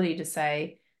the ability to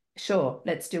say, sure,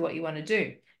 let's do what you want to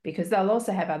do, because they'll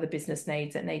also have other business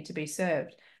needs that need to be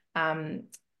served. Um,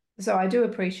 so I do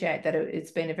appreciate that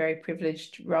it's been a very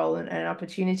privileged role and an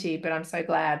opportunity, but I'm so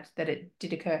glad that it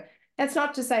did occur. That's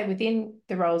not to say within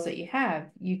the roles that you have,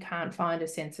 you can't find a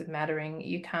sense of mattering.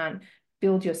 You can't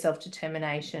build your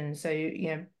self-determination. So,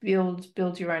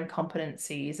 build your own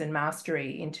competencies and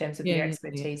mastery in terms of Yeah, your yeah, yeah.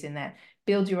 expertise in that.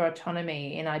 Build your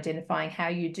autonomy in identifying how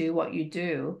you do what you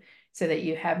do, so that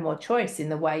you have more choice in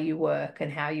the way you work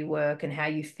and how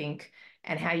you think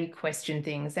and how you question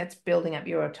things. That's building up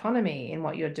your autonomy in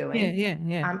what you're Yeah, doing. yeah,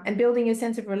 yeah. And building a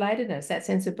sense of relatedness, that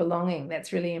sense of belonging,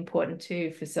 that's really important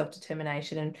too for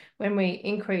self-determination. And when we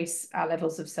increase our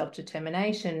levels of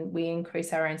self-determination, we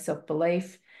increase our own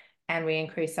self-belief, and we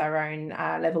increase our own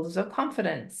levels of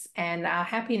confidence, and our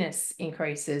happiness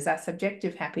increases, our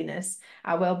subjective happiness,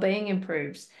 our well-being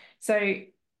improves. So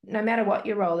no matter what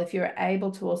your role, if you're able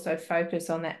to also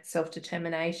focus on that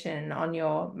self-determination, on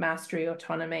your mastery,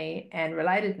 autonomy, and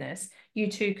relatedness, you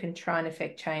too can try and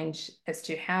affect change as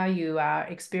to how you are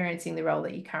experiencing the role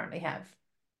that you currently have.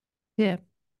 Yeah,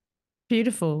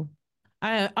 beautiful.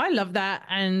 I love that,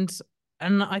 and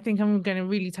I think I'm going to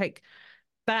really take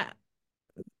that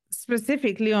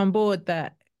specifically on board.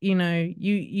 That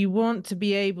you want to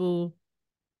be able,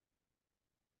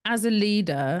 as a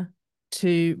leader,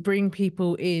 to bring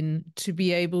people in to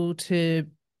be able to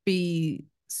be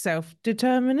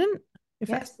self-determinant, if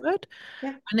that's Yes. the word.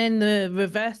 Yeah. And then the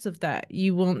reverse of that,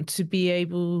 you want to be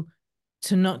able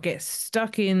to not get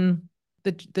stuck in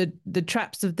the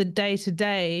traps of the day to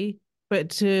day, but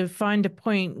to find a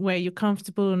point where you're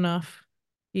comfortable enough,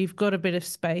 you've got a bit of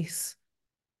space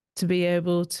to be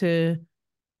able to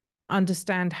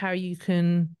understand how you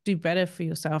can do better for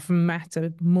yourself and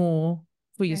matter more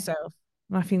for Yeah. yourself.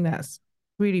 And I think that's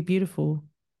really beautiful.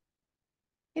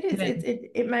 It is. Yeah.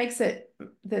 It makes it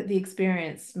the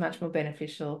experience much more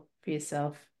beneficial for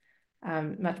yourself,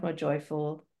 much more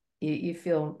joyful. You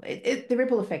feel the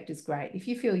ripple effect is great. If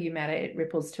you feel you matter, it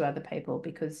ripples to other people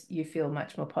because you feel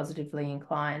much more positively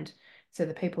inclined. So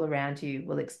the people around you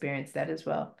will experience that as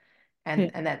well. Yeah.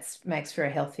 And that's makes for a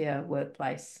healthier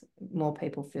workplace. More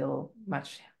people feel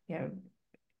much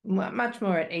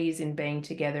more at ease in being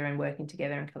together and working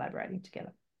together and collaborating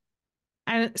together.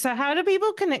 And so, how do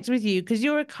people connect with you? Because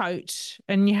you're a coach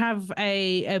and you have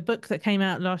a book that came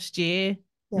out last year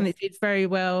and Yes. it did very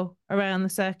well around the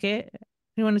circuit.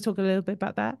 You want to talk a little bit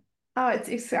about that? Oh, it's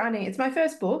exciting. It's my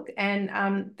first book.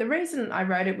 And the reason I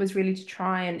wrote it was really to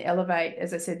try and elevate,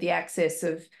 as I said, the access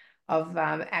of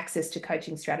access to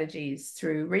coaching strategies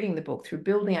through reading the book, through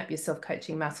building up your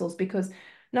self-coaching muscles, because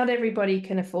not everybody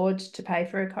can afford to pay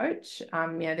for a coach.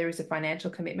 There is a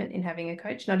financial commitment in having a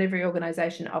coach. Not every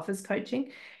organization offers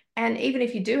coaching. And even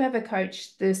if you do have a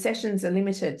coach, the sessions are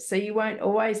limited. So you won't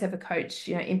always have a coach,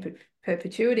 in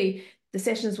perpetuity. The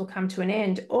sessions will come to an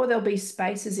end, or there'll be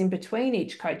spaces in between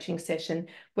each coaching session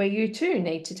where you too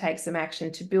need to take some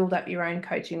action to build up your own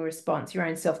coaching response, your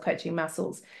own self-coaching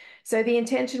muscles. So the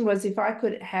intention was, if I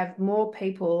could have more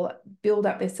people build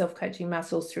up their self-coaching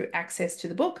muscles through access to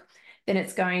the book, then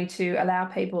it's going to allow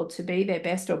people to be their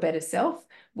best or better self,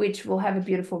 which will have a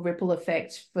beautiful ripple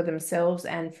effect for themselves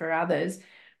and for others,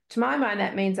 to my mind,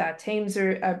 that means our teams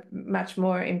are much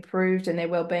more improved and their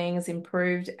well-being is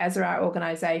improved, as are our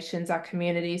organisations, our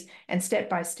communities, and step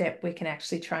by step, we can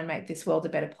actually try and make this world a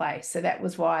better place. So that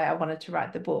was why I wanted to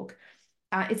write the book.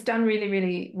 It's done really,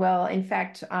 really well. In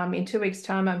fact, in 2 weeks'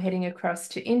 time, I'm heading across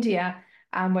to India,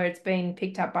 where it's been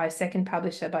picked up by a second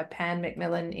publisher, by Pan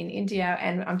Macmillan in India,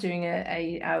 and I'm doing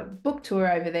a book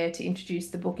tour over there to introduce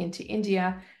the book into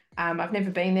India. I've never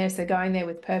been there, so going there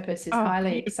with purpose is Oh,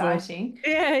 highly beautiful. exciting.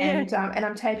 Yeah, yeah. And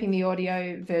I'm taping the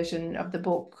audio version of the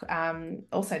book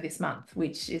also this month,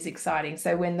 which is exciting.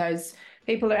 So when those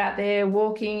people are out there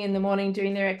walking in the morning,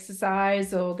 doing their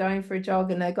exercise or going for a jog,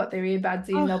 and they've got their earbuds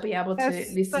in, Oh, they'll be able to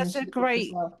that's listen such to a the book as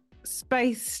great well.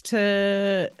 space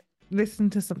to listen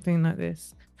to something like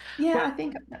this. Yeah, Well, I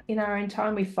think in our own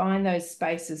time we find those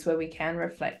spaces where we can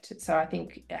reflect. So I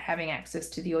think having access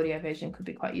to the audio version could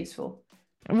be quite useful.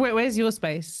 where's your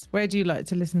space? Where do you like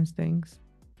to listen to things?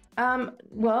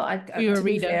 Well, You're a to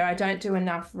be reader. fair, I don't do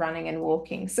enough running and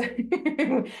walking. So,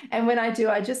 and when I do,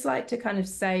 I just like to kind of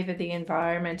savor the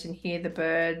environment and hear the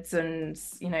birds and,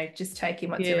 just take in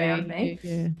what's Yeah, around yeah, me.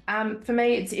 yeah. For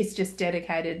me, it's just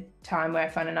dedicated time where I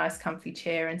find a nice comfy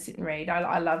chair and sit and read.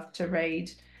 I love to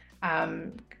read,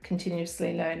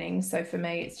 continuously learning. So for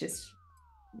me, it's just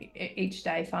each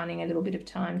day finding a little bit of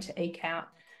time to eke out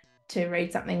to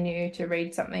read something new, to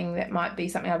read something that might be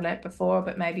something I've learnt before,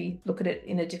 but maybe look at it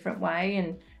in a different way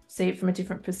and see it from a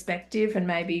different perspective and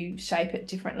maybe shape it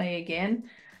differently again.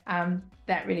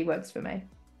 That really works for me.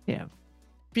 Yeah.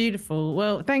 Beautiful.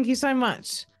 Well, thank you so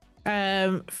much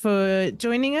for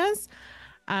joining us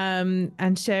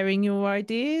and sharing your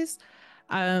ideas.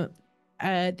 Uh,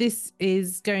 this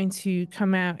is going to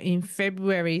come out in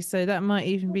February, so that might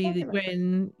even be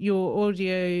when your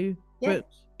audio Yeah. book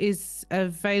is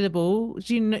available.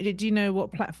 Do you know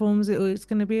what platforms it's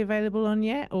going to be available on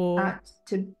yet, or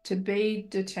To be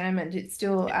determined. It's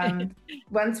still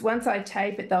once I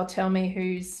tape it, they'll tell me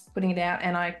who's putting it out,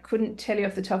 and I couldn't tell you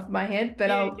off the top of my head, but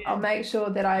Yeah, I'll make sure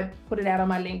that I put it out on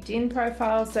my LinkedIn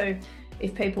profile. So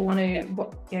if people want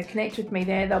to connect with me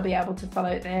there, they'll be able to follow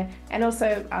it there. And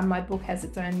also my book has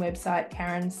its own website,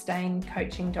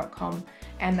 KarenSteinCoaching.com,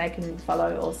 and they can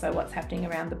follow also what's happening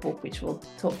around the book, which will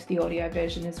talk to the audio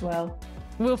version as well.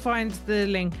 We'll find the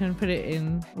link and put it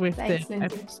in with Thanks, the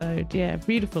Lindsay. episode. Yeah,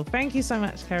 beautiful. Thank you so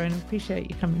much, Karen. Appreciate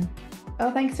you coming. Oh,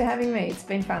 thanks for having me. It's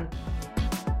been fun.